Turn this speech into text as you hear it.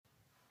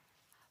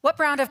What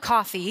brand of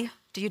coffee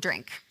do you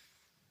drink?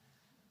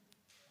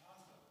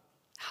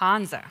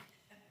 Hansa.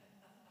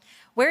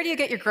 Where do you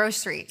get your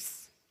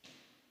groceries?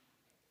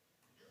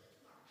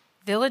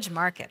 Village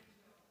Market.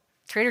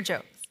 Trader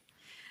Joe's.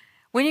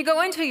 When you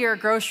go into your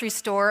grocery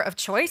store of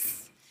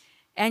choice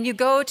and you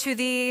go to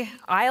the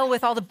aisle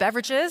with all the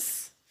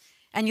beverages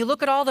and you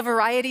look at all the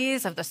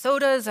varieties of the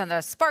sodas and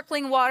the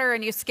sparkling water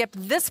and you skip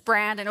this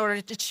brand in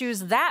order to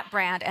choose that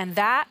brand and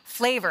that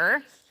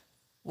flavor,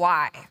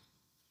 why?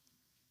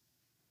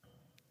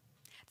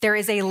 There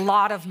is a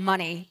lot of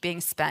money being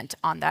spent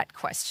on that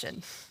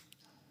question.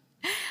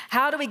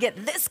 How do we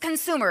get this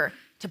consumer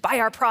to buy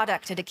our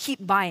product and to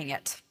keep buying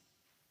it?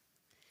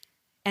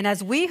 And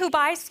as we who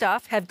buy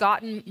stuff have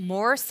gotten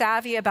more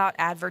savvy about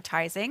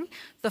advertising,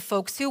 the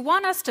folks who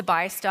want us to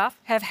buy stuff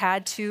have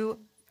had to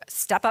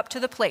step up to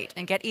the plate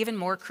and get even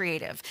more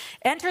creative.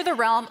 Enter the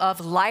realm of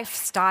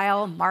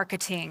lifestyle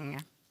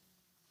marketing.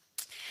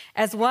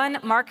 As one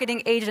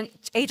marketing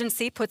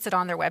agency puts it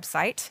on their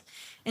website,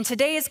 in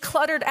today's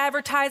cluttered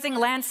advertising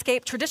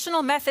landscape,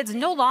 traditional methods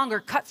no longer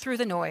cut through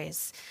the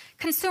noise.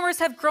 Consumers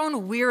have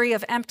grown weary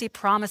of empty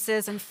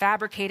promises and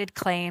fabricated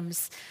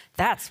claims.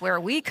 That's where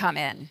we come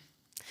in.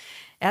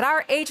 At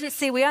our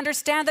agency, we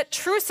understand that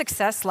true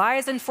success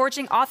lies in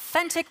forging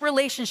authentic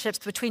relationships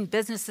between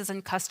businesses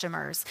and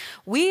customers.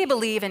 We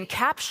believe in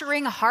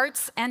capturing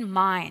hearts and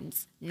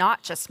minds,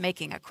 not just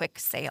making a quick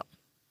sale.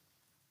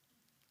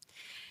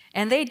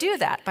 And they do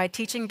that by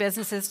teaching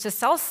businesses to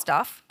sell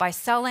stuff by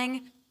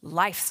selling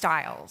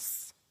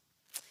lifestyles.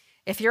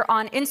 If you're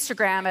on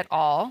Instagram at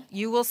all,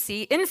 you will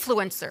see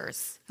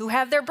influencers who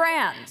have their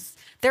brands.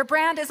 Their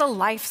brand is a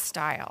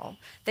lifestyle.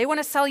 They want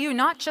to sell you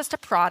not just a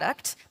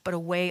product, but a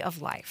way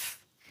of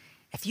life.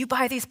 If you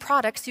buy these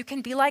products, you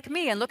can be like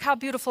me, and look how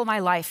beautiful my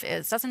life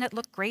is. Doesn't it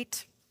look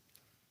great?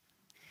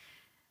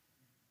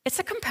 It's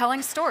a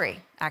compelling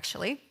story,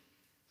 actually.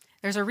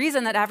 There's a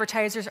reason that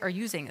advertisers are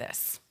using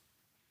this.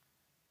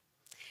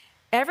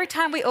 Every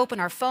time we open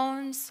our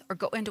phones or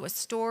go into a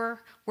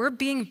store, we're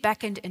being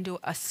beckoned into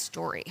a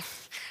story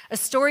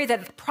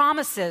that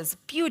promises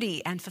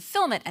beauty and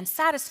fulfillment and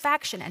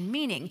satisfaction and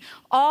meaning,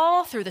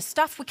 all through the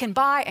stuff we can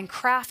buy and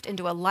craft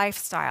into a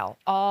lifestyle,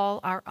 all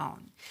our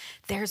own.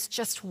 There's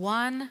just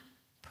one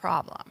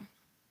problem.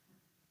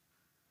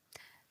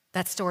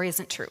 That story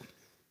isn't true.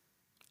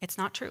 It's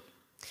not true.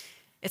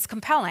 It's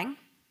compelling.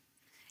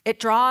 It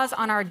draws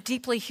on our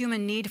deeply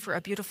human need for a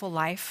beautiful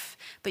life,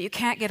 but you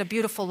can't get a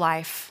beautiful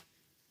life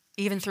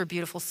even through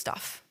beautiful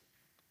stuff.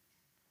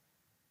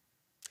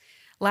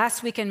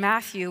 Last week in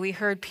Matthew, we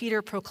heard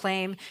Peter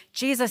proclaim,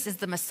 Jesus is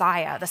the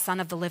Messiah, the Son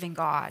of the living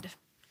God.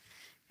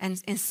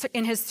 And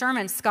in his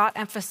sermon, Scott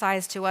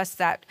emphasized to us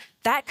that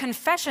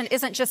confession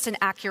isn't just an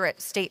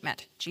accurate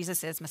statement,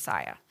 Jesus is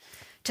Messiah.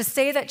 To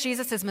say that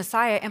Jesus is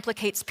Messiah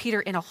implicates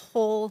Peter in a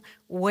whole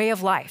way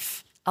of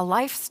life, a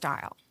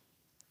lifestyle.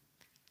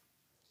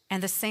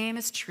 And the same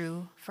is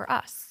true for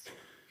us.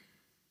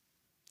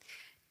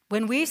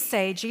 When we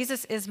say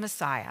Jesus is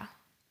Messiah,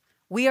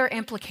 we are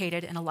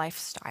implicated in a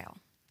lifestyle,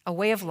 a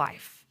way of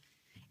life.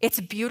 It's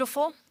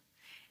beautiful.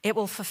 It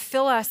will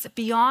fulfill us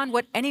beyond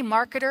what any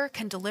marketer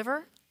can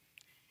deliver,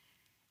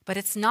 but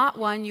it's not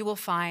one you will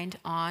find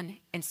on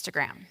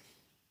Instagram.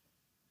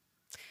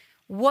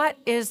 What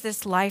is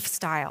this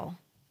lifestyle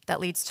that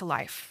leads to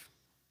life?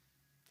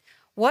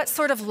 What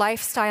sort of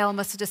lifestyle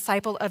must a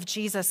disciple of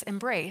Jesus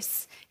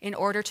embrace in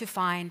order to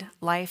find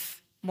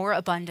life more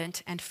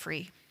abundant and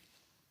free?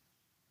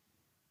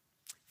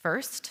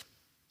 First,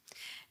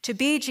 to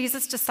be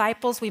Jesus'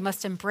 disciples, we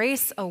must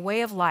embrace a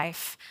way of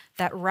life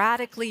that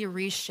radically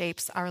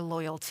reshapes our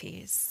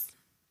loyalties.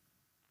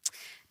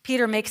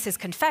 Peter makes his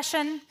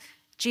confession.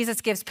 Jesus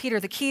gives Peter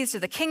the keys to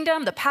the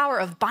kingdom, the power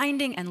of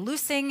binding and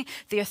loosing,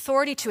 the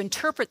authority to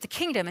interpret the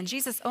kingdom and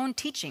Jesus' own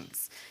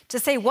teachings, to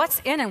say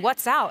what's in and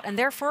what's out, and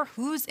therefore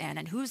who's in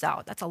and who's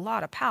out. That's a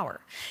lot of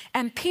power.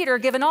 And Peter,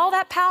 given all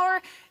that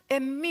power,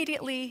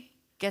 immediately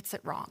gets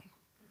it wrong.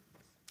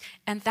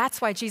 And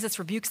that's why Jesus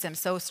rebukes him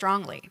so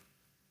strongly.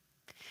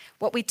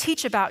 What we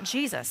teach about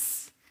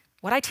Jesus,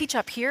 what I teach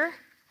up here,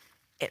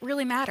 it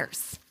really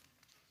matters.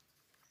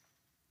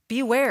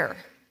 Beware,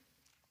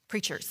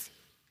 preachers.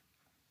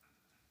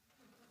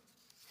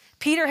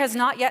 Peter has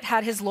not yet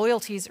had his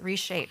loyalties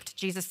reshaped.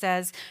 Jesus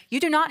says, you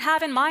do not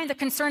have in mind the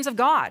concerns of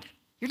God.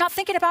 You're not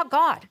thinking about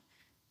God,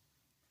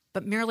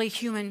 but merely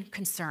human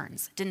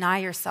concerns. Deny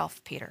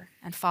yourself, Peter,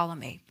 and follow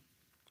me.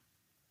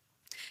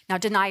 Now,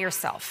 deny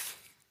yourself.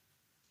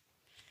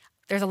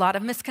 There's a lot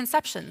of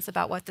misconceptions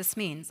about what this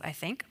means, I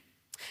think.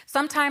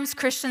 Sometimes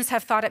Christians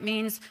have thought it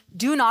means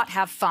do not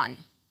have fun.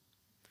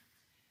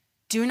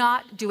 Do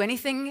not do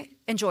anything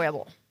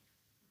enjoyable.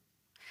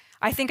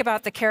 I think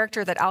about the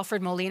character that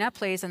Alfred Molina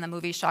plays in the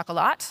movie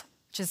Chocolat,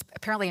 which is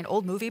apparently an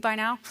old movie by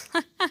now.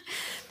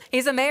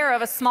 He's a mayor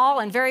of a small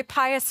and very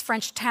pious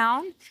French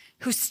town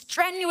who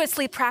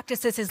strenuously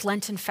practices his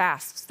Lenten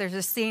fasts. There's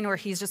a scene where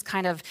he's just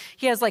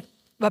he has like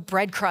a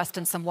bread crust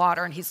and some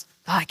water, and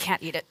I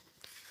can't eat it.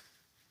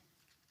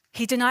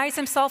 He denies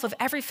himself of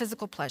every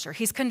physical pleasure.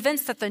 He's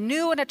convinced that the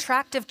new and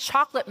attractive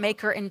chocolate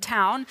maker in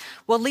town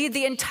will lead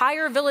the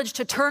entire village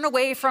to turn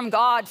away from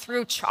God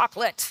through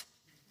chocolate.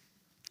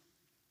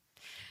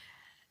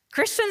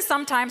 Christians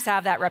sometimes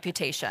have that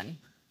reputation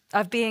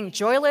of being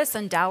joyless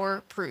and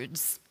dour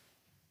prudes.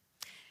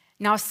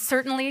 Now,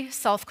 certainly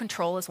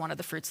self-control is one of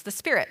the fruits of the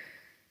Spirit.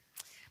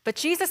 But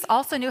Jesus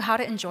also knew how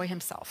to enjoy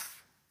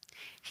himself.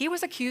 He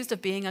was accused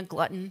of being a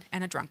glutton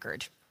and a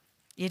drunkard.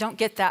 You don't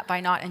get that by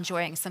not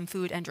enjoying some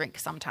food and drink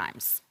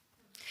sometimes.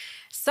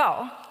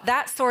 So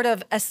that sort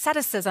of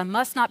asceticism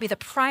must not be the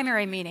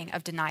primary meaning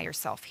of deny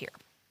yourself here.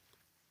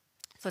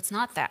 So it's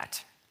not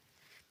that.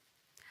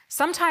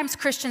 Sometimes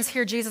Christians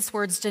hear Jesus'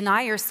 words,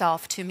 deny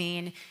yourself, to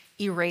mean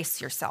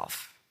erase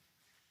yourself.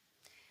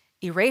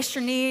 Erase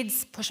your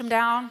needs, push them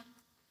down.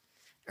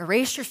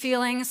 Erase your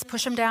feelings,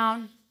 push them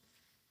down.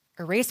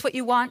 Erase what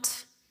you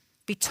want.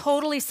 Be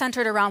totally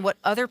centered around what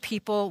other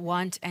people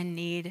want and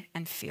need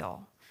and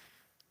feel.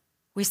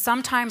 We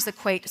sometimes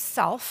equate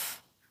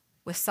self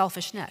with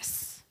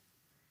selfishness.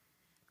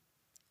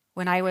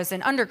 When I was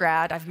in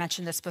undergrad, I've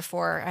mentioned this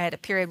before, I had a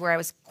period where I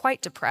was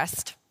quite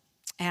depressed.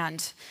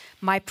 And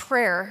my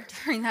prayer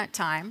during that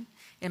time,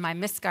 in my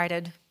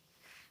misguided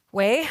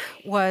way,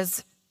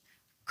 was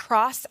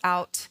cross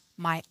out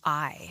my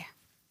I.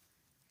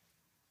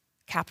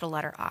 Capital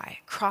letter I.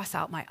 Cross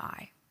out my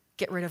I.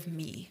 Get rid of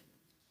me.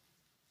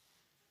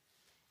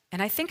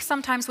 And I think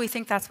sometimes we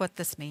think that's what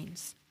this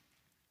means.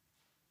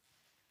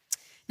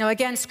 Now,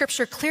 again,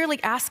 Scripture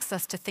clearly asks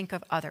us to think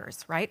of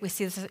others, right? We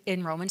see this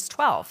in Romans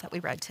 12 that we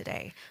read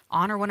today.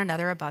 Honor one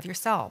another above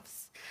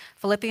yourselves.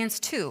 Philippians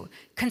 2,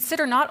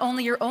 consider not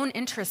only your own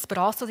interests, but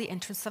also the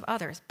interests of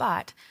others.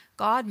 But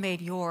God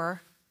made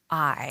your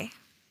I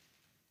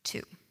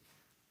too.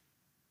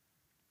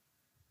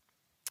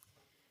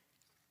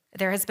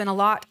 There has been a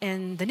lot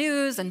in the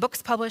news and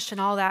books published and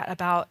all that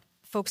about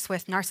folks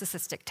with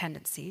narcissistic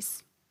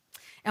tendencies.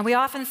 And we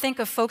often think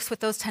of folks with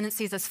those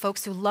tendencies as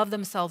folks who love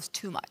themselves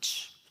too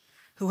much,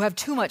 who have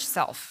too much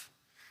self,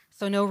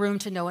 so no room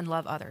to know and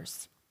love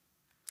others.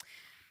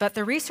 But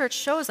the research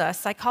shows us,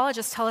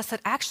 psychologists tell us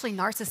that actually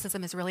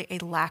narcissism is really a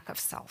lack of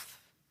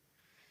self,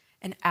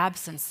 an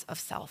absence of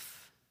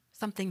self,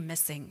 something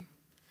missing,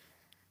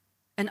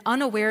 an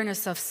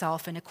unawareness of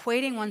self and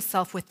equating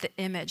oneself with the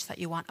image that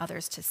you want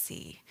others to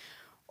see,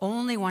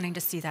 only wanting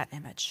to see that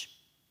image.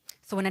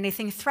 So when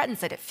anything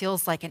threatens it, it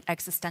feels like an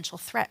existential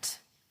threat.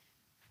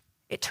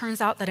 It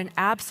turns out that an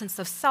absence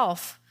of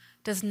self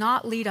does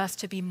not lead us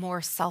to be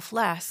more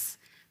selfless,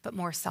 but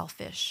more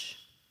selfish.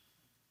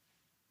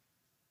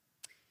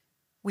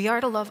 We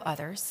are to love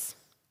others,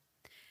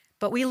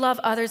 but we love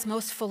others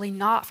most fully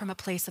not from a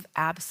place of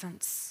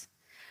absence,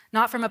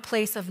 not from a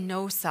place of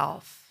no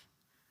self,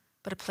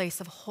 but a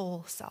place of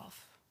whole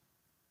self.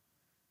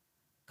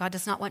 God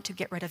does not want to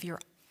get rid of your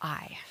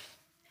I.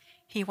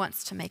 He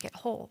wants to make it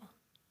whole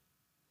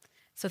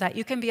so that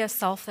you can be a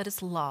self that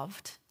is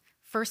loved,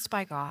 first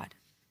by God,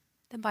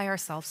 then by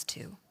ourselves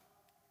too.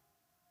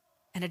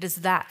 And it is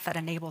that that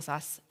enables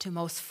us to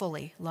most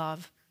fully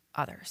love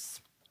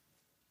others.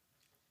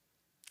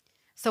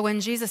 So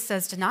when Jesus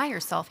says deny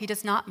yourself, he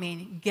does not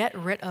mean get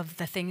rid of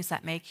the things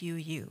that make you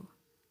you.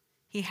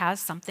 He has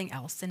something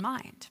else in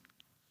mind.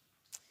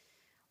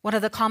 One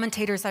of the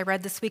commentators I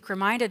read this week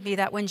reminded me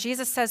that when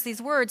Jesus says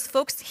these words,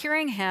 folks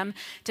hearing him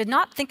did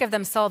not think of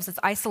themselves as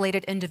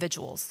isolated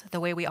individuals the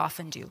way we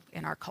often do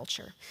in our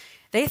culture.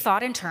 They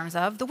thought in terms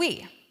of the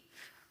we.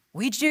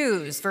 We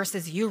Jews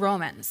versus you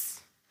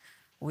Romans.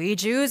 We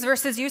Jews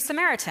versus you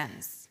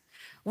Samaritans.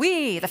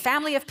 We, the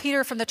family of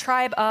Peter from the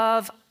tribe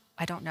of,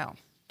 I don't know.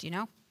 Do you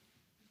know?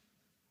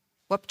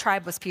 What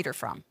tribe was Peter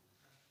from?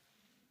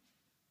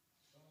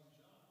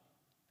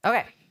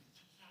 Okay.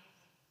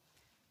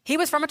 He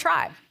was from a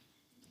tribe.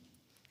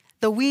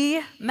 The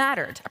we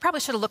mattered. I probably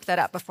should have looked that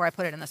up before I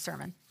put it in the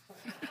sermon.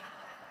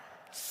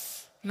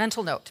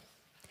 Mental note.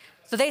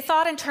 So they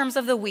thought in terms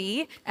of the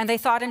we, and they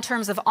thought in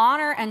terms of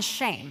honor and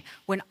shame.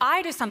 When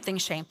I do something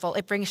shameful,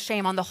 it brings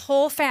shame on the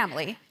whole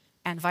family,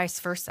 and vice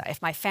versa.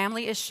 If my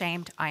family is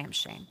shamed, I am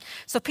shamed.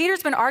 So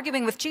Peter's been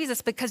arguing with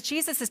Jesus because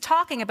Jesus is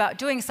talking about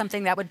doing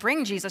something that would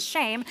bring Jesus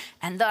shame,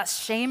 and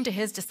thus shame to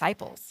his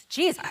disciples.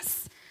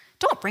 Jesus,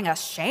 don't bring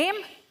us shame.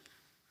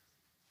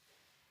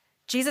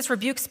 Jesus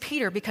rebukes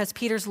Peter because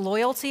Peter's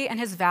loyalty and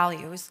his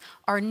values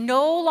are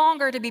no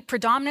longer to be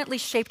predominantly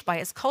shaped by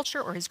his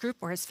culture or his group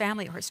or his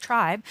family or his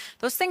tribe.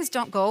 Those things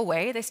don't go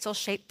away. They still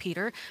shape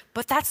Peter,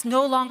 but that's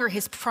no longer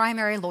his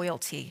primary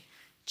loyalty.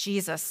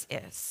 Jesus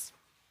is.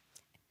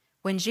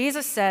 When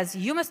Jesus says,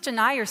 you must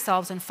deny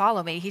yourselves and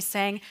follow me, he's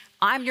saying,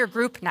 I'm your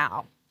group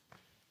now,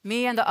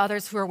 me and the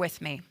others who are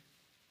with me.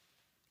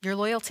 Your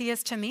loyalty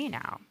is to me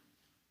now.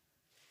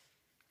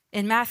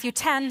 In Matthew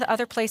 10, the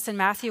other place in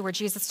Matthew where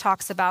Jesus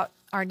talks about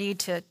our need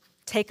to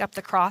take up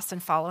the cross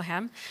and follow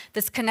him,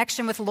 this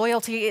connection with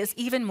loyalty is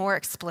even more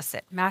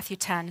explicit. Matthew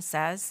 10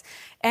 says,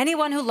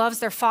 anyone who loves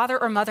their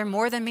father or mother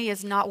more than me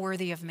is not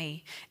worthy of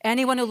me.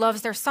 Anyone who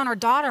loves their son or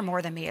daughter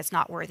more than me is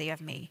not worthy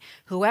of me.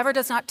 Whoever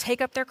does not take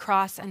up their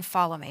cross and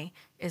follow me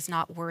is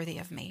not worthy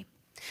of me.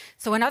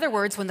 So in other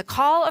words, when the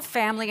call of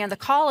family and the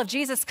call of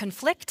Jesus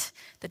conflict,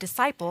 the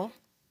disciple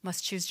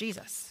must choose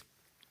Jesus.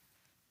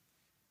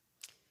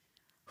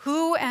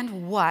 Who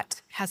and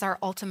what has our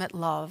ultimate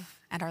love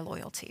and our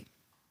loyalty?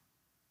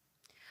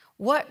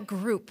 What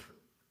group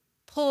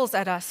pulls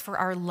at us for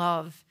our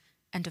love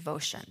and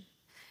devotion?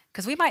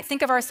 Because we might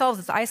think of ourselves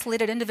as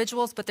isolated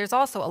individuals, but there's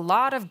also a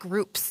lot of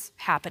groups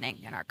happening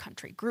in our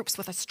country, groups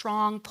with a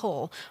strong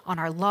pull on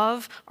our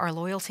love, our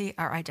loyalty,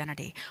 our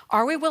identity.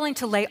 Are we willing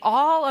to lay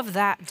all of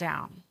that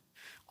down,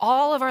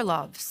 all of our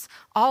loves,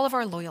 all of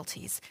our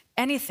loyalties,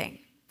 anything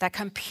that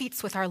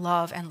competes with our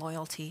love and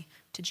loyalty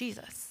to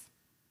Jesus?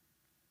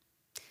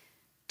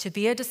 To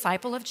be a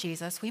disciple of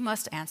Jesus, we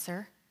must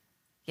answer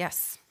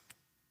yes.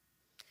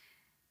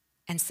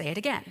 And say it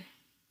again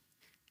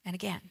and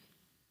again.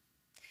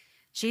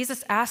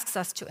 Jesus asks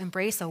us to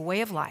embrace a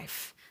way of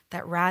life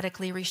that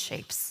radically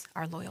reshapes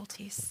our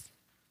loyalties.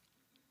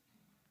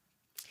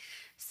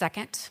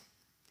 Second,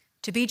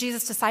 to be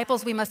Jesus'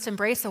 disciples, we must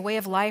embrace a way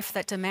of life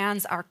that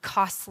demands our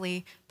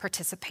costly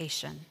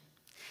participation.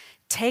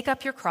 Take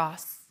up your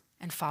cross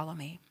and follow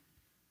me.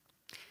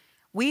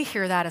 We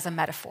hear that as a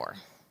metaphor,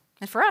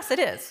 and for us it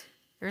is.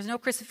 There's no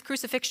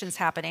crucifixions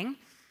happening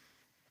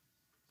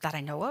that I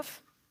know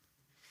of.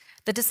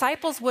 The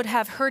disciples would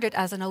have heard it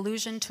as an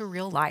allusion to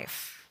real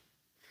life.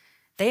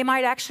 They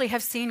might actually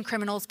have seen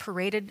criminals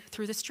paraded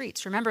through the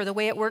streets. Remember, the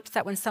way it worked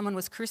that when someone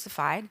was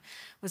crucified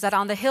was that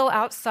on the hill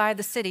outside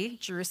the city,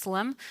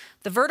 Jerusalem,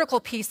 the vertical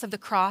piece of the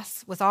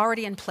cross was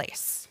already in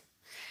place.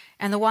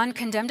 And the one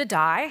condemned to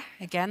die,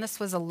 again, this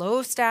was a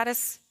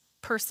low-status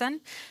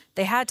person,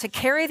 they had to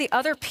carry the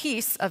other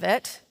piece of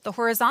it, the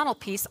horizontal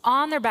piece,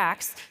 on their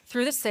backs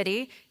through the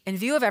city in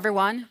view of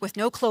everyone with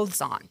no clothes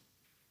on.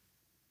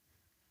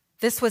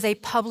 This was a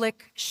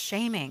public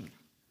shaming.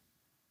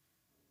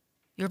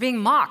 You're being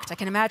mocked. I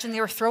can imagine they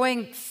were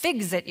throwing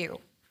figs at you,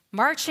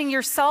 marching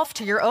yourself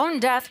to your own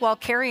death while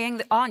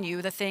carrying on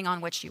you the thing on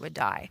which you would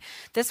die.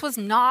 This was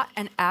not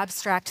an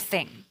abstract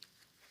thing,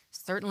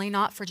 certainly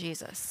not for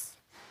Jesus.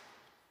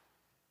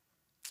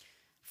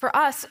 For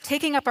us,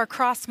 taking up our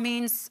cross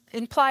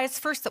implies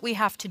first that we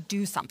have to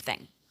do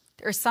something.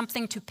 There is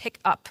something to pick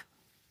up.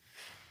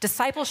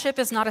 Discipleship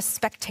is not a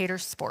spectator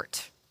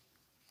sport.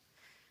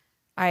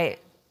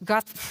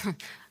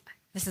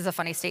 This is a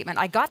funny statement.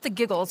 I got the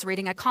giggles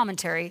reading a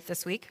commentary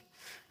this week.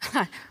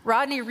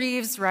 Rodney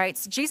Reeves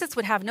writes, Jesus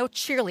would have no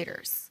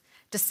cheerleaders,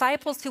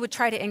 disciples who would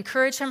try to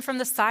encourage him from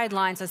the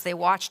sidelines as they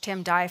watched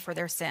him die for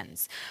their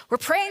sins. We're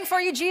praying for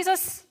you,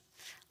 Jesus.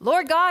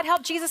 Lord God,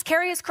 help Jesus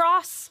carry his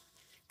cross.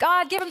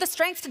 God, give him the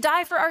strength to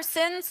die for our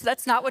sins.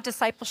 That's not what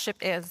discipleship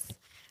is.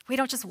 We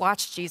don't just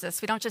watch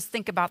Jesus. We don't just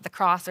think about the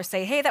cross or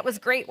say, hey, that was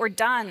great, we're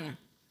done.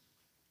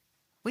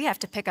 We have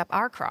to pick up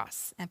our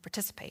cross and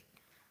participate.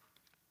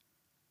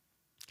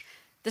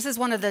 This is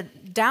one of the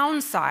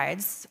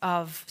downsides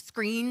of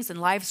screens and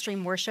live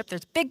stream worship.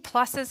 There's big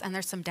pluses and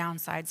there's some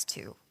downsides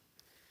too.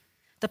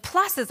 The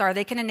pluses are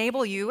they can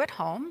enable you at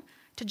home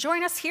to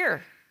join us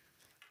here.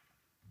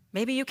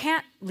 Maybe you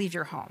can't leave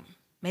your home.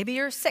 Maybe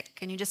you're sick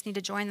and you just need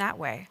to join that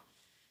way.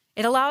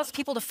 It allows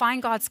people to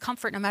find God's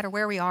comfort no matter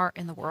where we are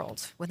in the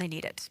world when they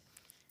need it.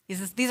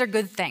 These are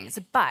good things,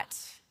 but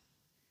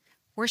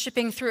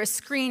worshiping through a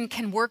screen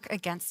can work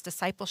against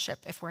discipleship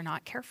if we're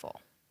not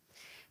careful.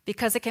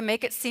 Because it can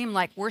make it seem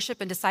like worship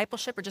and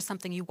discipleship are just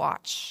something you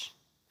watch.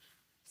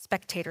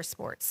 Spectator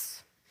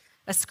sports.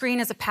 A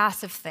screen is a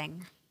passive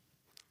thing.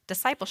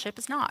 Discipleship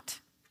is not.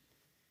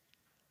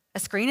 A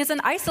screen is an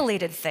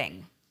isolated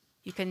thing.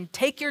 You can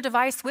take your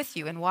device with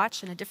you and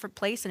watch in a different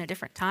place in a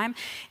different time.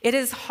 It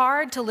is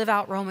hard to live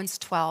out Romans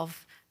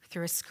 12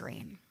 through a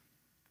screen.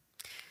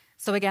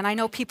 So again, I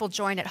know people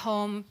join at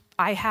home.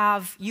 I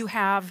have, you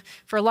have,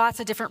 for lots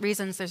of different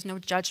reasons. There's no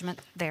judgment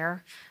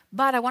there.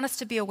 But I want us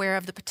to be aware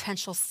of the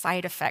potential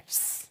side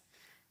effects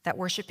that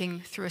worshiping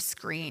through a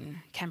screen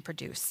can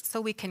produce so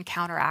we can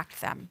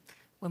counteract them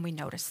when we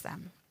notice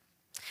them.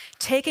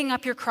 Taking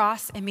up your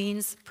cross, it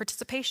means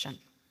participation.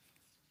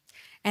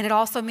 And it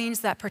also means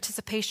that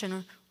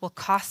participation will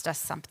cost us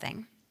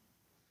something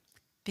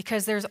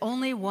because there's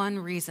only one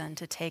reason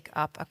to take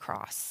up a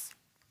cross.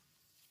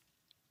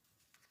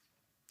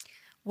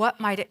 What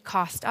might it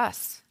cost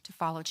us to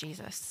follow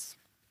Jesus?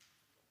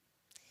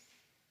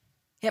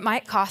 It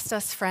might cost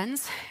us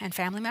friends and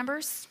family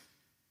members.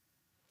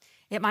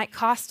 It might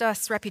cost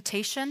us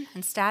reputation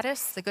and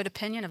status, the good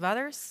opinion of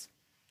others.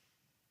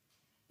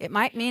 It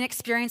might mean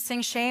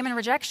experiencing shame and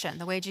rejection,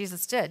 the way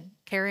Jesus did,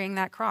 carrying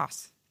that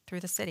cross through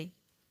the city.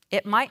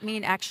 It might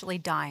mean actually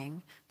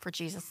dying for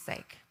Jesus'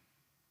 sake.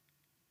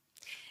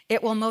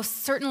 It will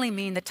most certainly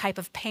mean the type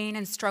of pain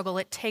and struggle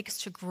it takes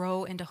to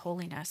grow into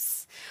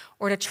holiness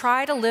or to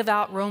try to live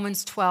out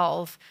Romans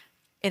 12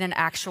 in an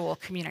actual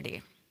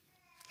community.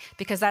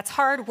 Because that's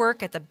hard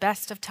work at the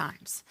best of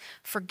times.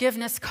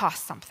 Forgiveness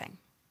costs something.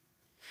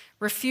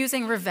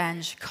 Refusing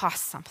revenge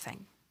costs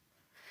something.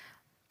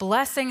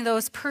 Blessing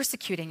those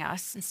persecuting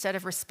us instead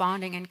of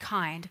responding in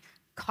kind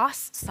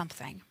costs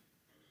something.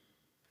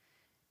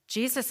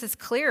 Jesus is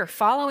clear.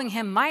 Following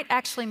him might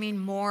actually mean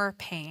more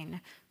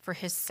pain for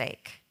his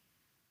sake,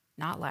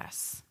 not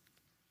less.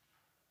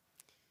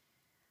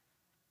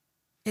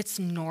 It's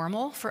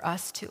normal for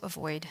us to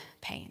avoid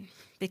pain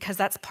because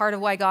that's part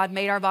of why God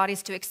made our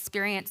bodies to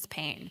experience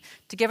pain,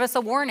 to give us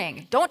a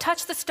warning. Don't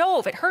touch the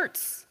stove, it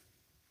hurts.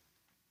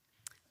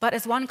 But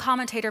as one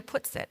commentator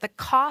puts it, the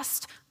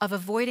cost of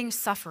avoiding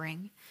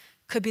suffering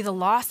could be the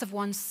loss of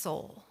one's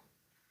soul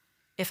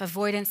if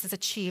avoidance is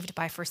achieved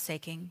by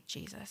forsaking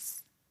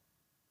Jesus.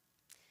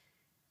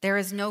 There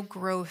is no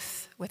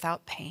growth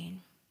without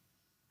pain.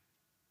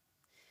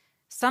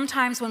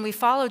 Sometimes when we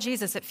follow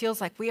Jesus, it feels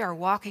like we are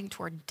walking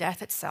toward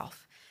death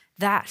itself.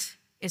 That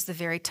is the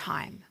very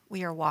time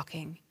we are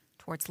walking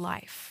towards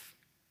life.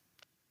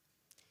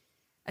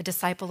 A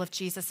disciple of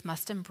Jesus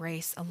must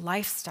embrace a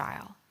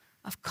lifestyle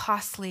of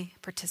costly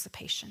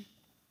participation.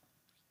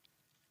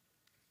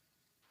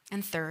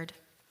 And third,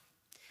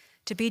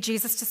 to be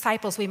Jesus'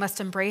 disciples, we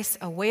must embrace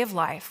a way of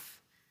life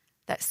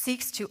that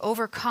seeks to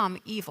overcome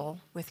evil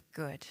with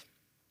good.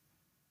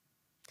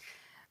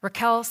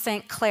 Raquel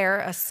St. Clair,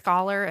 a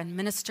scholar and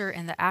minister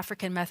in the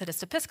African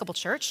Methodist Episcopal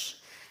Church,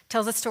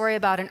 tells a story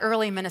about an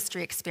early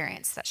ministry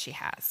experience that she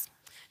has.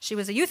 She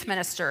was a youth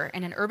minister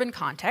in an urban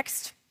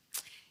context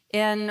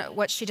in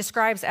what she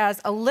describes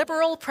as a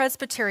liberal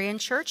Presbyterian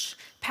church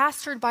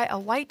pastored by a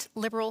white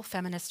liberal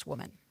feminist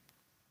woman.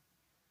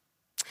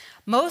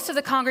 Most of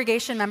the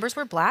congregation members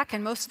were black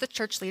and most of the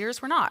church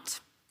leaders were not.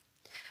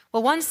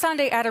 Well, one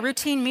Sunday at a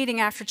routine meeting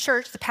after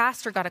church, the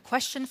pastor got a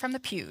question from the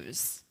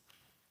pews.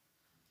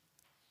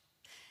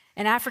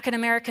 An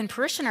African-American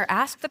parishioner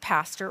asked the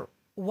pastor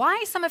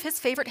why some of his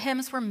favorite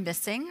hymns were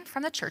missing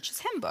from the church's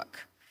hymn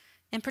book.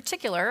 In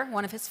particular,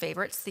 one of his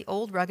favorites, the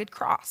Old Rugged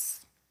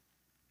Cross.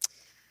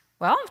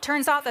 Well, it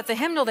turns out that the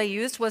hymnal they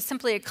used was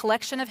simply a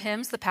collection of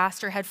hymns the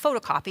pastor had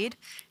photocopied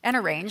and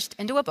arranged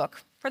into a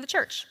book for the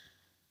church.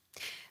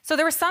 So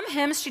there were some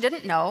hymns she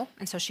didn't know,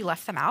 and so she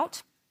left them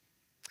out.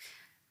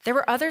 There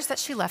were others that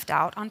she left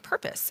out on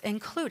purpose,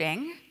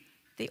 including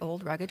the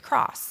Old Rugged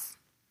Cross.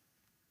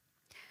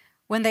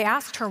 When they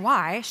asked her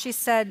why, she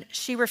said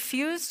she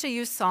refused to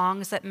use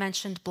songs that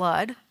mentioned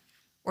blood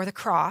or the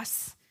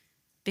cross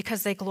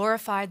because they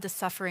glorified the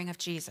suffering of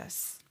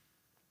Jesus.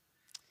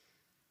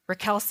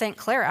 Raquel St.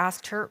 Clair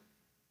asked her,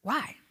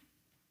 why?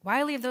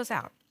 Why leave those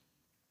out?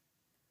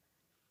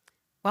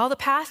 Well, the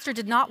pastor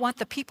did not want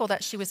the people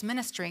that she was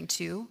ministering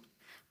to,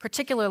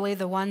 particularly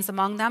the ones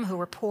among them who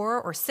were poor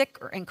or sick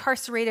or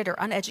incarcerated or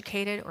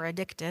uneducated or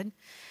addicted.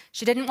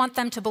 She didn't want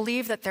them to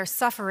believe that their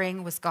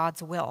suffering was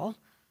God's will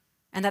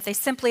and that they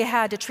simply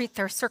had to treat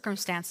their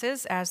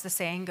circumstances, as the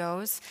saying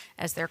goes,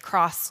 as their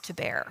cross to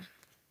bear.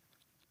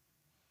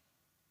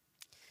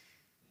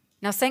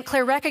 Now, St.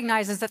 Clair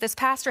recognizes that this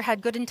pastor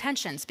had good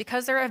intentions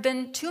because there have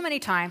been too many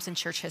times in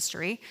church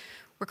history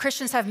where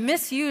Christians have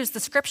misused the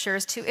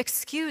scriptures to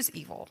excuse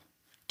evil,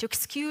 to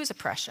excuse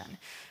oppression,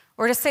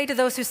 or to say to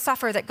those who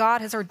suffer that God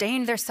has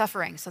ordained their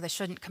suffering so they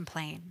shouldn't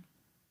complain.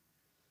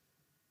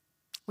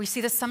 We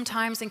see this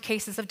sometimes in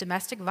cases of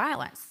domestic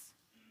violence,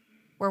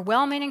 where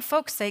well-meaning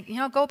folks say,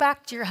 go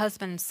back to your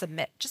husband and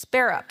submit. Just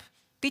bear up.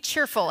 Be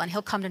cheerful and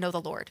he'll come to know the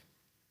Lord.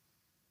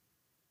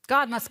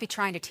 God must be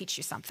trying to teach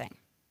you something.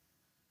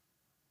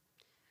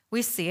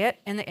 We see it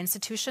in the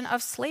institution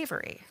of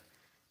slavery.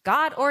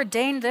 God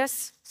ordained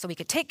this so we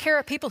could take care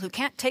of people who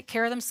can't take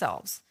care of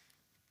themselves.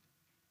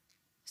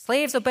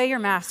 Slaves, obey your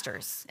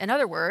masters. In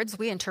other words,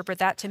 we interpret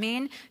that to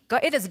mean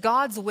it is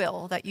God's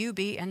will that you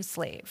be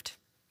enslaved.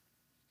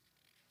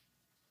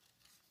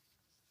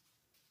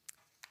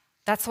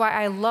 That's why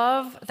I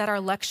love that our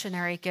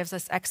lectionary gives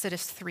us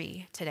Exodus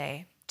 3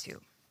 today, too.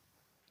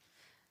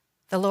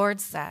 The Lord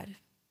said,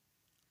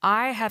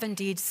 I have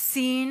indeed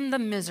seen the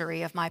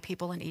misery of my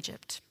people in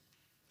Egypt.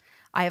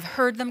 I have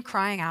heard them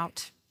crying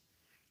out.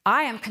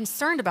 I am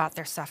concerned about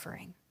their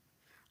suffering.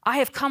 I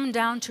have come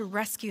down to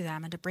rescue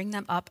them and to bring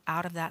them up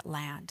out of that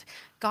land.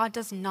 God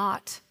does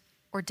not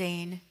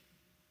ordain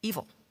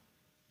evil.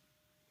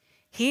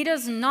 He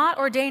does not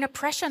ordain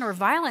oppression or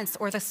violence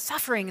or the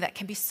suffering that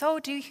can be so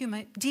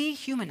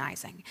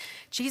dehumanizing.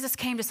 Jesus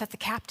came to set the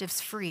captives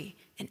free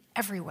in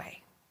every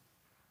way.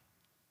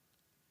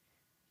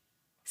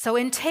 So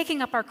in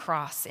taking up our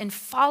cross, in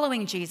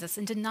following Jesus,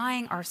 in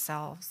denying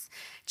ourselves,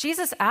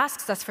 Jesus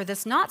asks us for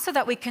this not so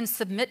that we can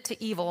submit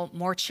to evil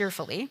more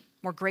cheerfully,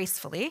 more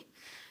gracefully,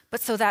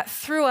 but so that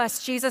through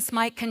us, Jesus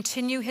might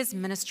continue his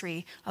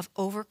ministry of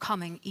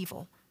overcoming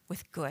evil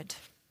with good.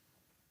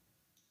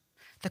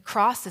 The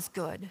cross is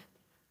good.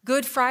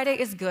 Good Friday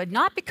is good,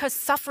 not because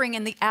suffering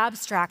in the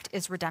abstract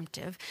is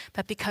redemptive,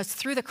 but because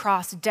through the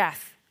cross,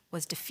 death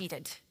was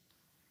defeated.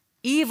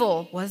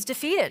 Evil was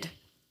defeated.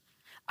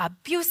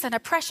 Abuse and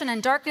oppression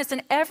and darkness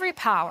and every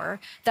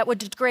power that would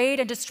degrade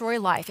and destroy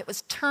life, it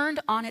was turned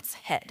on its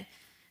head,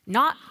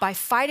 not by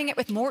fighting it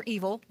with more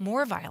evil,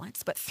 more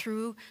violence, but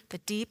through the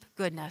deep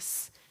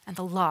goodness and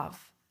the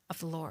love of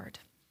the Lord.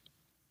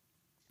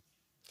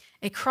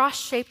 A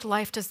cross-shaped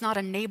life does not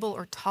enable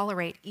or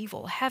tolerate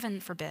evil.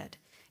 Heaven forbid.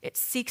 It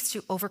seeks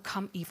to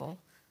overcome evil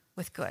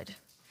with good.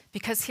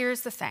 Because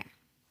here's the thing.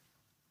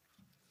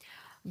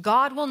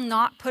 God will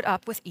not put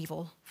up with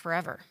evil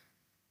forever.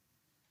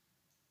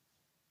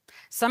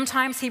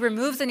 Sometimes he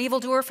removes an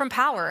evildoer from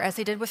power, as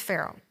he did with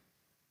Pharaoh.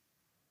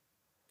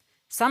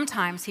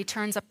 Sometimes he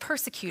turns a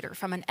persecutor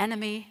from an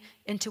enemy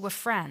into a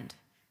friend,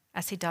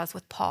 as he does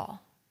with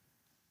Paul.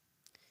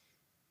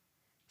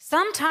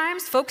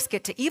 Sometimes folks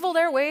get to evil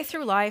their way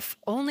through life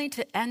only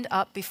to end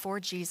up before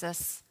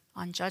Jesus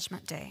on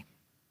Judgment Day.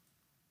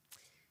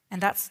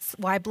 And that's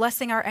why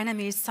blessing our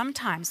enemies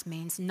sometimes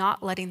means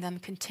not letting them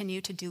continue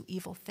to do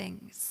evil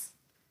things.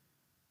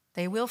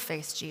 They will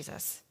face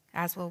Jesus,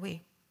 as will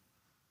we.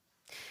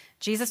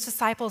 Jesus'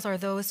 disciples are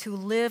those who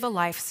live a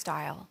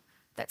lifestyle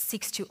that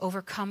seeks to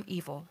overcome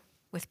evil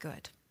with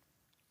good.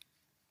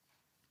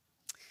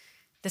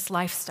 This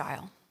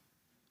lifestyle,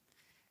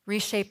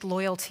 reshaped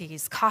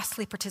loyalties,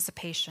 costly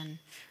participation,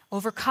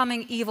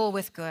 overcoming evil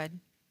with good,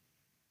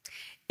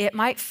 it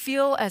might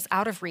feel as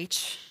out of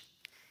reach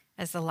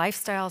as the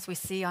lifestyles we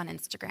see on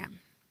Instagram.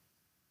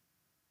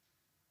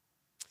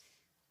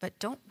 But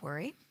don't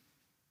worry,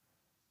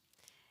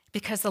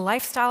 because the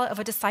lifestyle of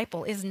a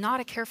disciple is not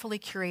a carefully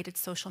curated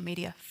social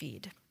media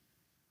feed.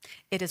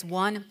 It is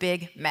one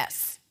big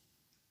mess.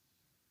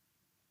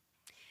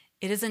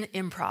 It is an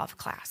improv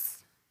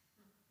class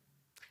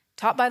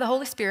taught by the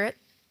Holy Spirit,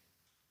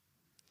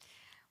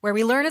 where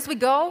we learn as we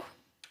go,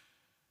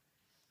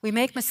 we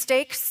make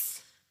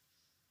mistakes,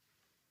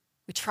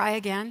 we try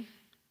again.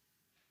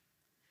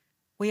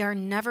 We are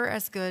never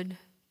as good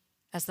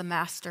as the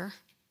master,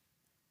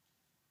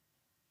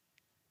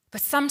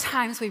 but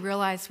sometimes we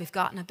realize we've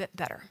gotten a bit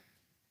better.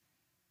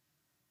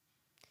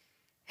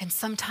 And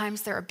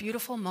sometimes there are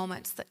beautiful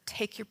moments that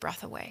take your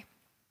breath away.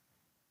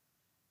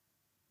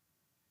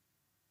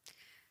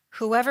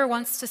 Whoever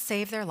wants to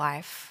save their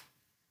life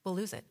will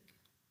lose it.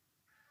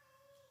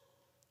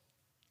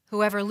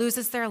 Whoever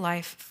loses their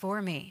life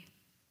for me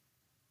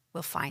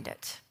will find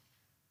it.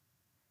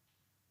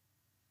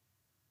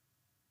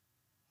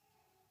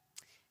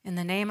 In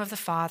the name of the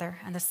Father,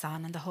 and the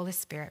Son, and the Holy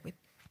Spirit,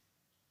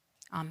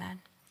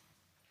 amen.